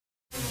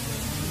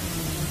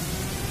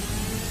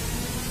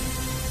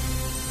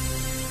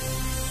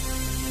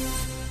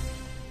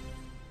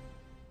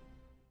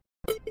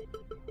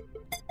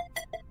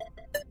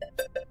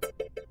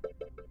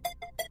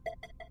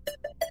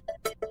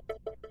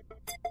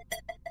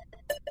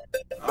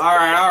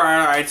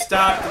Alright,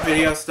 stop the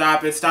video,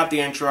 stop it, stop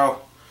the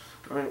intro.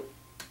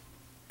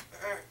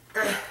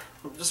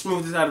 Just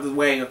move this out of the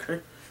way, okay?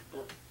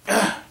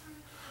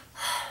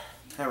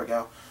 There we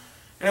go.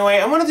 Anyway,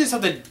 I want to do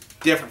something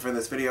different for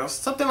this video.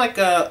 Something like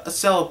a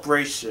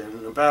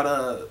celebration about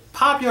a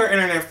popular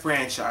internet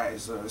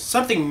franchise.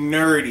 Something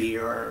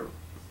nerdy or...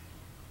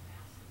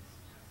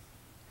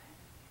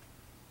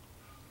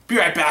 Be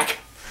right back.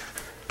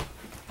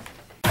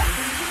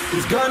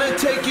 He's gonna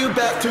take you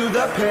back to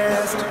the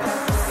past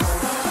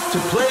to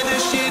play the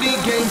shitty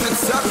games that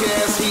suck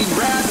ass. He'd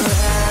rather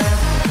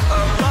have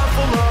a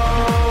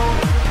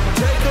buffalo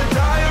take a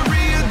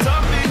diarrhea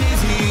dump in his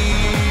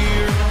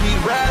ear.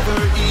 He'd rather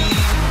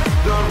eat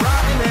the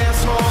rotten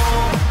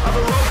asshole of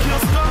a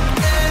roadkill skunk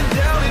and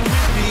down it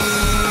with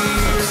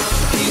beer.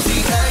 He's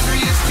the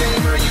angriest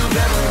gamer you've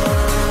ever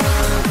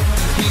heard.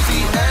 He's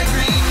the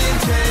angry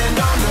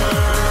Nintendo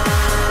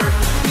nerd.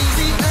 He's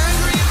the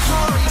angry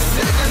Atari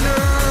Sega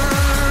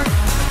nerd.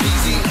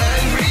 He's the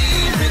angry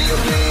video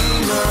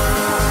gamer.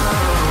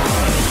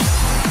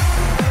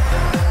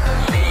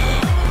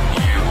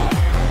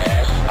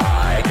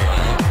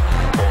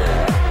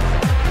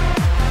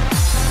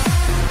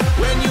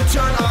 When you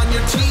turn on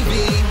your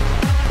TV,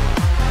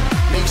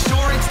 make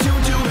sure it's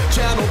tuned to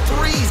channel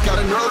 3. He's got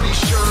a nerdy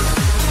shirt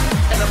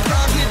and a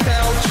pocket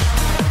pouch.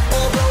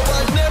 Although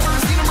I've never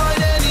seen him write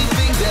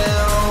anything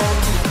down.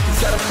 He's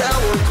got a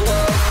power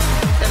glove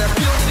and a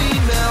filthy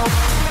mouth.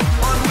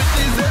 On with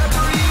his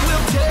effort, he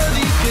will tear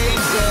these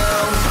games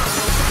down.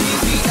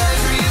 He's the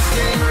angriest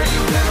gamer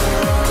you've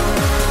ever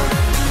heard.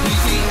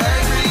 He's the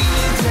angry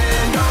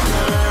Nintendo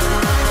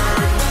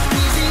nerd.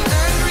 He's the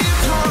angry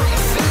Atari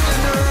Sega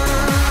nerd.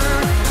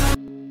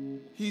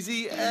 He's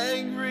the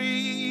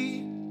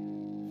angry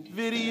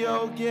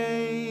video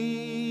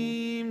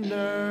game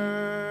nerd.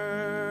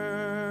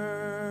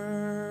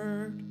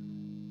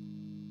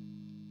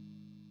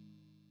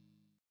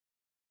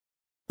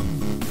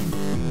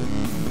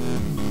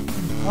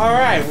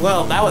 Alright,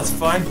 well, that was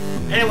fun.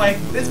 Anyway,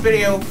 this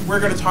video, we're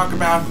going to talk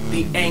about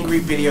the angry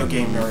video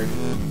game nerd.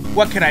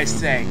 What could I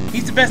say?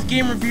 He's the best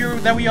game reviewer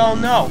that we all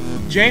know.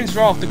 James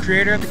Rolfe, the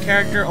creator of the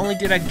character, only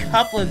did a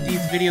couple of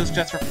these videos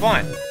just for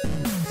fun.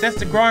 Since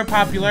the growing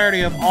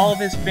popularity of all of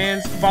his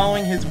fans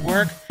following his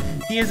work,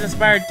 he has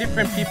inspired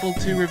different people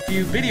to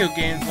review video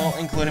games, well,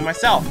 including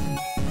myself.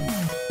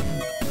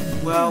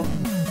 Well,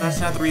 that's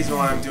not the reason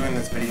why I'm doing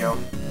this video.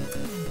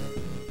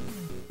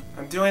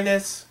 I'm doing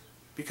this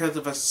because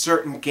of a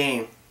certain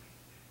game.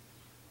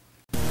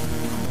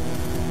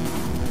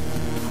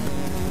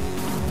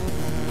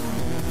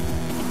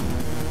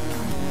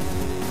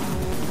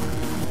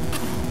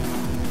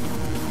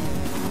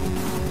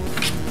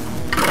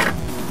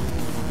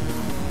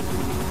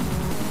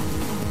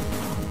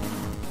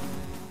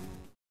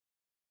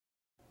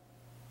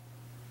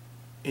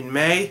 In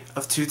May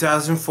of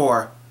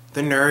 2004,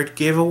 the nerd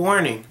gave a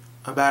warning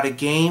about a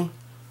game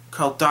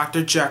called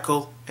Dr.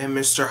 Jekyll and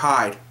Mr.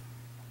 Hyde.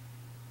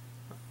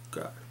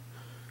 God,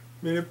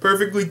 made it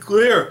perfectly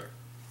clear.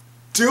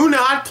 Do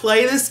not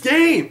play this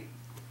game!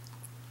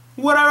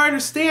 What I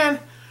understand,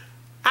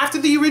 after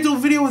the original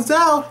video was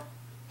out,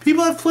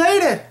 people have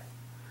played it.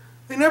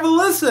 They never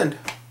listened.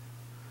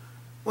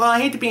 Well, I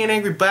hate to be an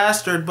angry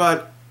bastard,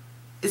 but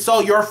it's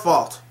all your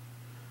fault.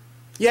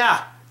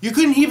 Yeah, you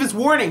couldn't heed his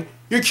warning.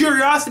 Your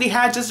curiosity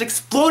had just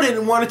exploded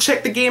and want to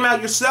check the game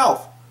out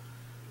yourself.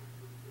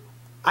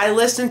 I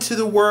listened to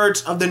the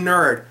words of the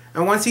nerd,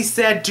 and once he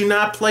said, do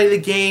not play the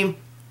game,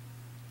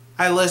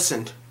 I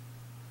listened.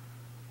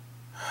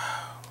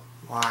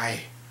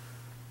 Why?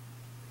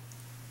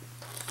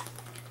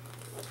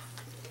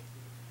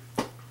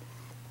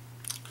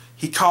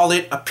 He called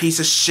it a piece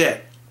of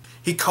shit.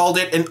 He called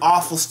it an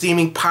awful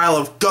steaming pile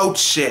of goat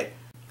shit.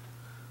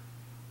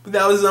 But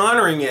that was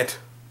honoring it.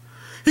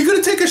 He could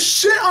have taken a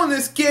shit on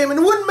this game and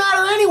it wouldn't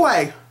matter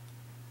anyway.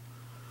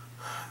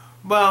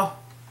 Well,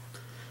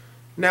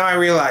 now I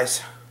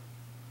realize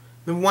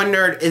the one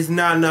nerd is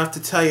not enough to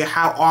tell you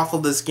how awful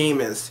this game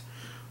is.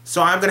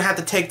 So I'm gonna have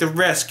to take the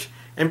risk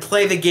and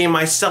play the game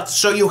myself to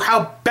show you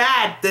how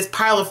bad this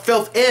pile of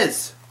filth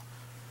is.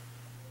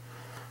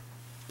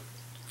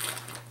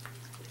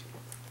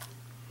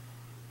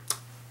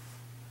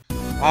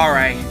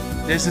 Alright,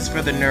 this is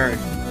for the nerd.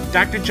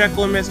 Dr.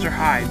 Jekyll and Mr.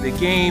 Hyde. The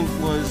game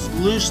was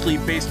loosely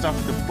based off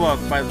of the book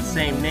by the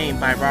same name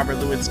by Robert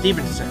Louis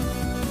Stevenson.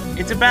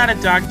 It's about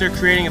a doctor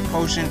creating a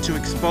potion to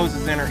expose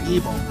his inner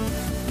evil.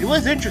 It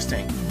was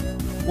interesting.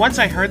 Once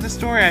I heard the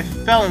story, I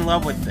fell in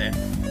love with it.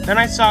 Then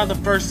I saw the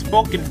first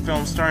spoken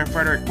film starring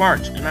Frederick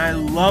March, and I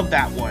loved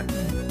that one.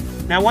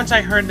 Now once I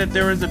heard that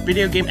there was a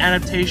video game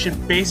adaptation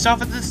based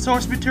off of this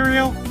source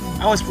material,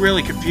 I was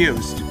really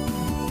confused.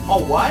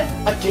 Oh what?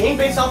 A game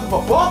based off of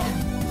a book?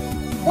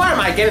 Why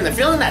am I getting the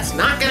feeling that's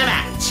not gonna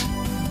match?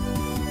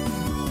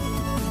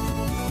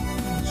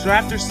 So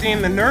after seeing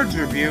the nerd's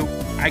review,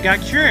 I got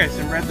curious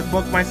and read the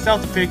book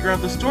myself to figure out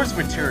the source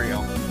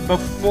material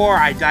before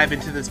I dive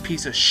into this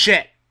piece of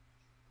shit.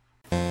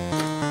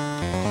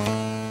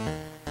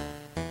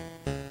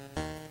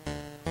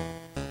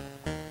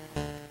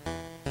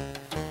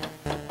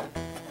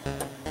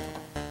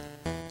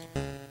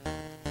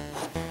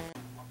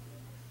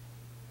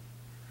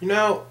 You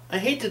know, I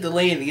hate to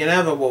delay the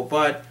inevitable,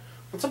 but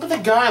what's up with the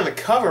guy on the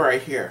cover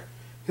right here?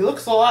 He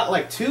looks a lot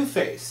like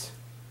Two-Face.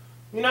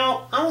 You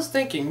know, I was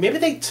thinking, maybe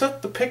they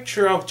took the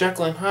picture of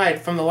Jekyll and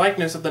Hyde from the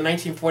likeness of the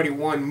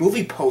 1941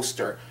 movie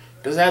poster.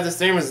 Does it have the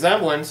same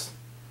resemblance?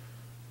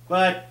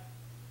 But,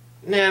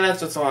 nah, that's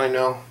just all I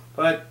know.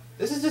 But,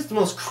 this is just the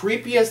most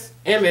creepiest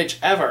image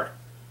ever.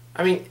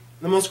 I mean,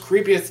 the most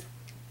creepiest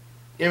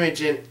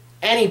image in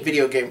any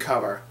video game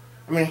cover.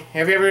 I mean,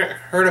 have you ever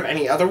heard of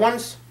any other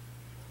ones?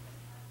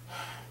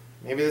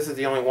 Maybe this is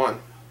the only one.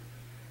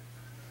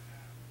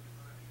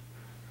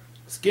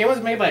 This game was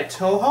made by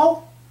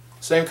Toho,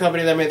 same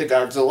company that made the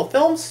Godzilla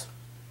films.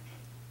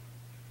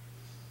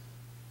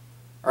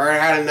 Alright,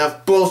 I had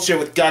enough bullshit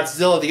with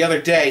Godzilla the other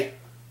day.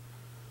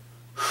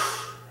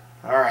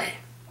 Alright.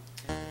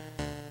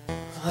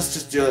 Let's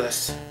just do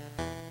this.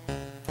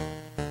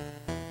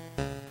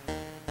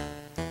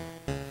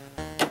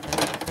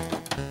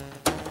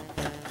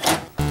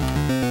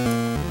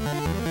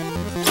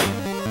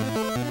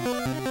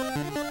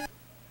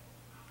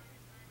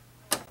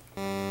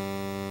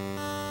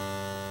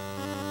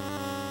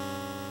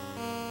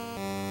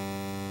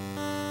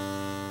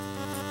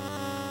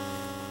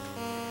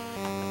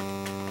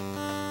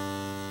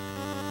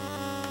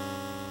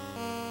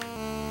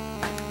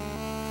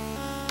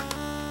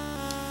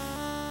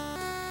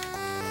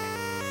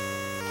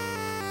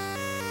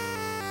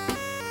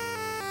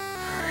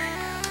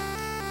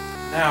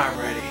 Now I'm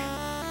ready.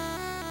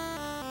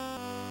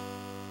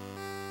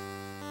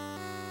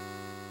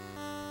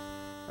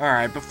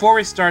 Alright, before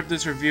we start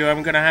this review,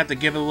 I'm gonna have to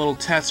give it a little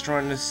test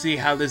run to see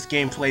how this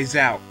game plays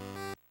out.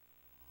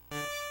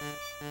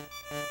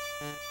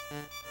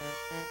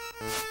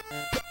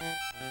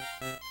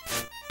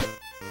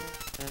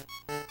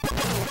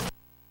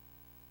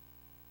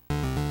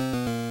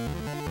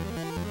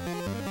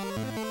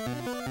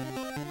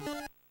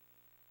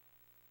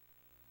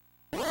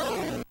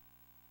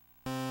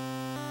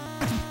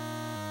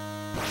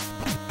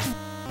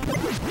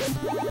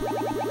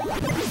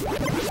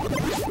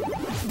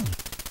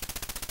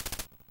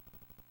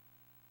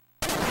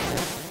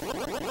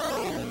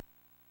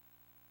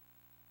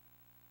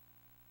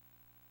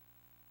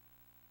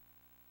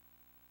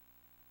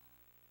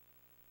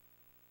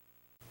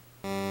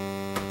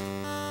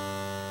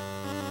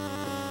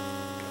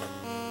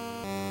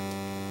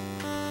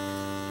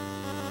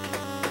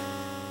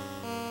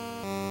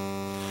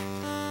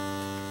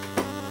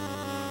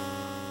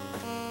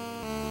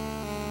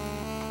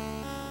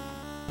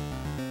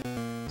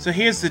 So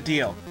here's the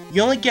deal.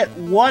 You only get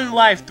one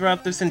life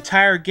throughout this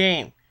entire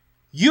game.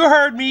 You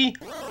heard me.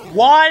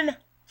 One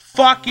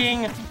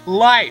fucking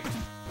life.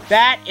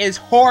 That is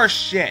horse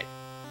shit.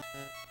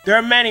 There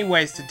are many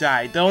ways to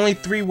die. The only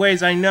 3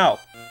 ways I know.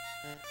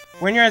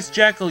 When you're as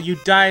Jekyll, you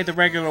die the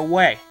regular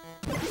way.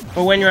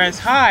 But when you're as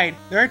Hyde,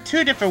 there are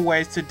 2 different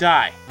ways to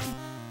die.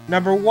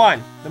 Number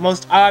 1, the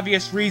most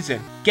obvious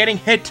reason, getting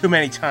hit too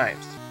many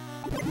times.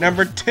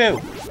 Number 2,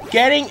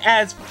 getting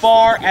as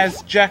far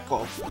as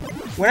Jekyll.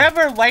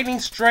 Whenever lightning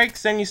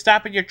strikes and you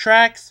stop at your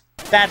tracks,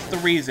 that's the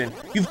reason.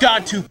 You've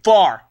gone too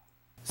far.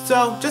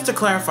 So, just to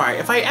clarify,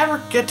 if I ever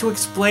get to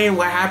explain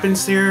what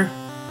happens here,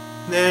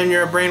 then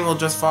your brain will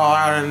just fall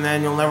out and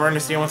then you'll never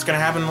understand what's going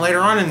to happen later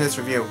on in this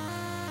review.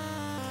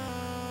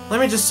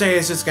 Let me just say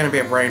it's just going to be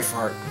a brain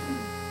fart.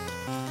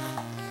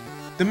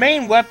 The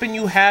main weapon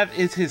you have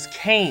is his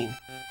cane.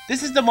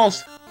 This is the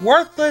most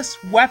worthless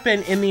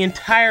weapon in the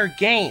entire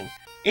game.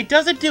 It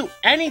doesn't do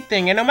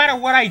anything, and no matter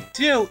what I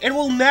do, it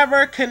will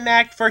never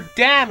connect for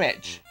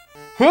damage.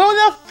 Who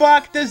the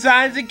fuck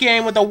designs a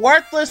game with a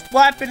worthless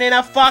weapon in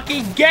a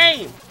fucking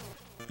game?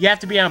 You have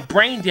to be on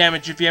brain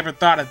damage if you ever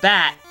thought of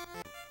that.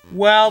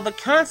 Well, the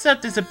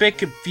concept is a bit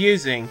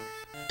confusing.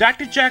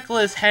 Dr. Jekyll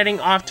is heading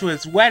off to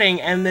his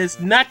wedding, and this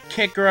nut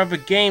kicker of a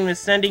game is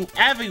sending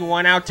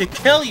everyone out to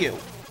kill you.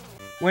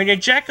 When you're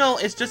Jekyll,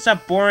 it's just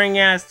a boring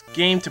ass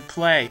game to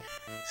play.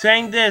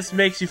 Saying this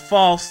makes you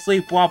fall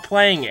asleep while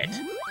playing it.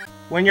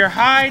 When you're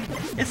Hyde,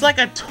 it's like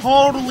a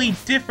totally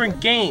different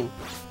game.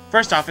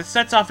 First off, it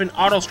sets off in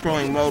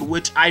auto-scrolling mode,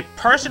 which I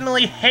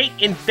personally hate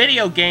in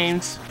video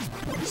games.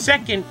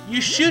 Second,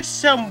 you shoot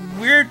some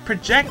weird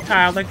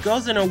projectile that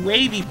goes in a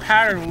wavy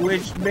pattern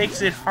which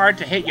makes it hard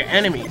to hit your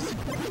enemies.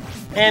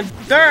 And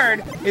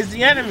third is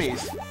the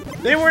enemies.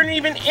 They weren't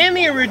even in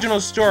the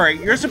original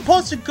story. You're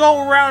supposed to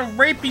go around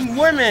raping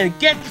women,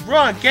 get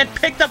drunk, get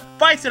picked up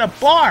fights at a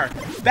bar.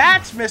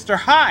 That's Mr.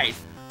 Hyde.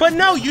 But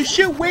no, you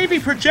shoot wavy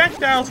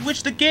projectiles,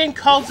 which the game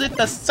calls it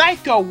the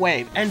Psycho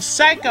Wave. And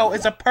Psycho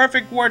is a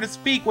perfect word to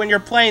speak when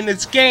you're playing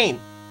this game.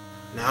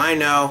 Now I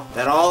know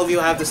that all of you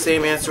have the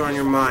same answer on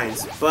your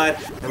minds, but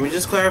let me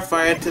just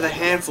clarify it to the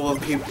handful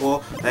of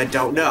people that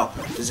don't know.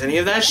 Does any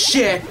of that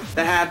shit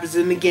that happens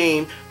in the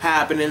game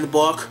happen in the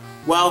book?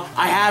 Well,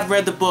 I have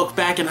read the book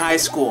back in high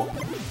school.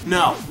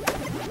 No.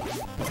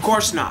 Of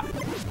course not.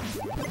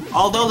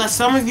 Although there's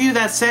some of you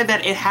that said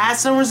that it has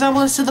some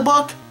resemblance to the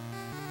book,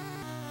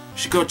 you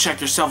should go check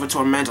yourself into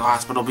a mental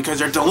hospital because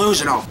you're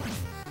delusional.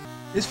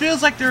 This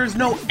feels like there is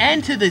no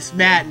end to this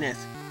madness.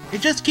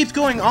 It just keeps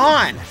going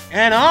on,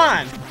 and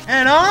on,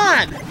 and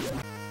on!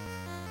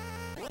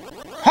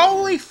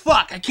 Holy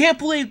fuck, I can't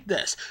believe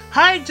this!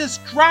 Hyde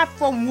just dropped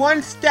from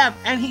one step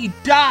and he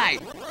died!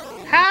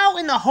 How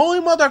in the holy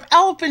mother of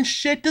elephant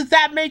shit does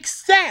that make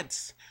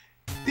sense?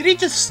 Did he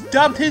just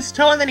stub his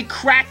toe and then he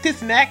cracked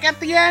his neck at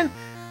the end?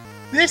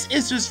 This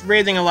is just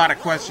raising a lot of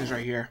questions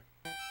right here.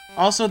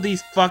 Also,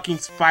 these fucking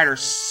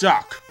spiders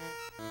suck.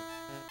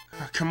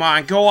 Oh, come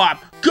on, go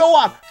up! Go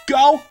up!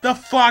 Go the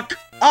fuck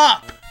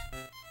up!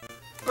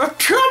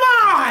 Come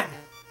on!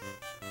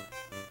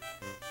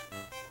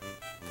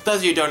 Those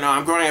of you who don't know,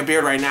 I'm growing a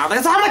beard right now.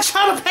 That's how much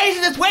time and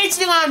patience is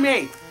wasting on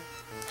me!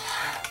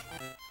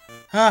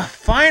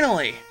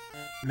 Finally!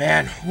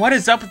 Man, what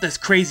is up with this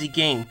crazy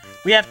game?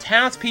 We have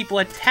townspeople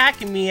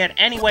attacking me in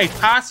any way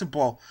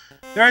possible.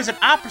 There is an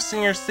opera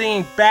singer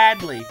singing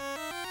badly.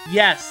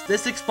 Yes,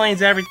 this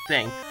explains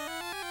everything.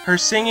 Her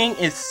singing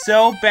is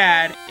so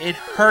bad, it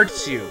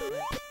hurts you.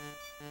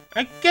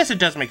 I guess it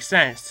does make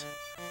sense.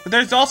 But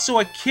there's also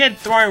a kid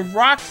throwing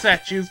rocks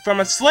at you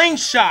from a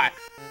slingshot.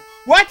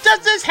 What does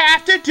this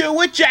have to do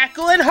with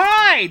Jekyll and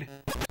Hyde?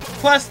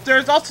 Plus,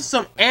 there's also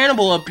some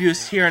animal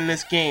abuse here in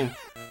this game.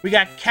 We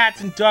got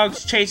cats and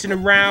dogs chasing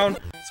around,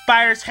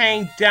 spiders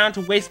hanging down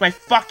to waste my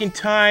fucking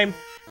time,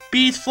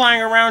 bees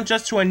flying around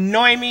just to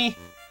annoy me,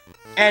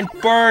 and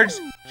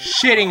birds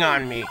shitting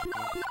on me.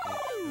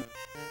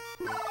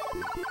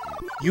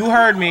 You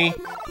heard me.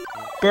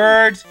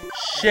 Birds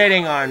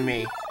shitting on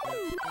me.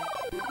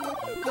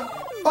 The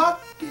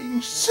fucking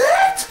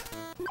shit!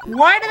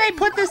 Why do they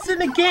put this in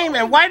the game,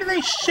 and why do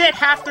they shit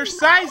half their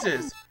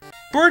sizes?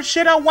 Birds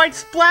shit on white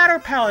splatter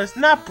pellets,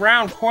 not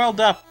brown coiled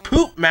up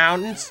poop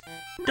mountains.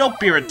 Don't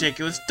be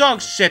ridiculous,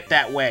 dogs shit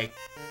that way.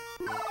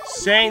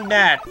 Saying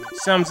that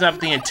sums up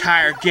the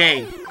entire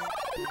game.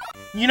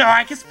 You know,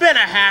 I could spend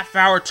a half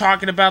hour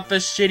talking about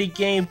this shitty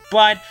game,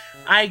 but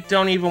I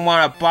don't even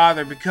want to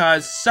bother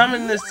because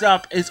summing this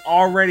up is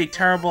already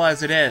terrible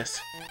as it is.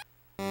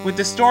 With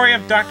the story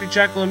of Dr.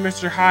 Jekyll and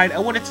Mr. Hyde, I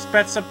would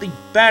expect something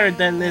better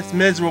than this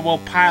miserable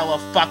pile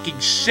of fucking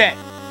shit.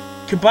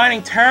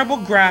 Combining terrible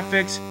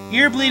graphics,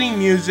 ear-bleeding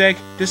music,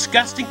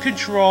 disgusting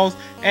controls,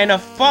 and a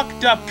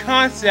fucked up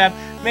concept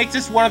makes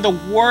this one of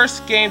the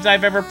worst games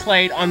I've ever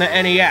played on the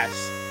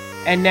NES.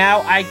 And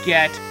now I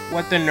get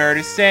what the nerd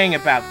is saying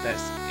about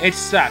this. It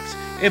sucks.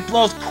 It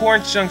blows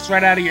corn chunks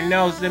right out of your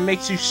nose and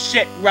makes you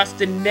shit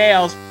rusted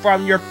nails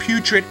from your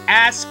putrid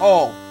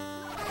asshole.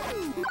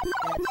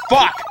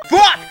 Fuck!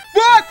 Fuck!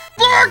 Fuck!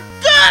 Fuck!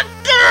 Fuck!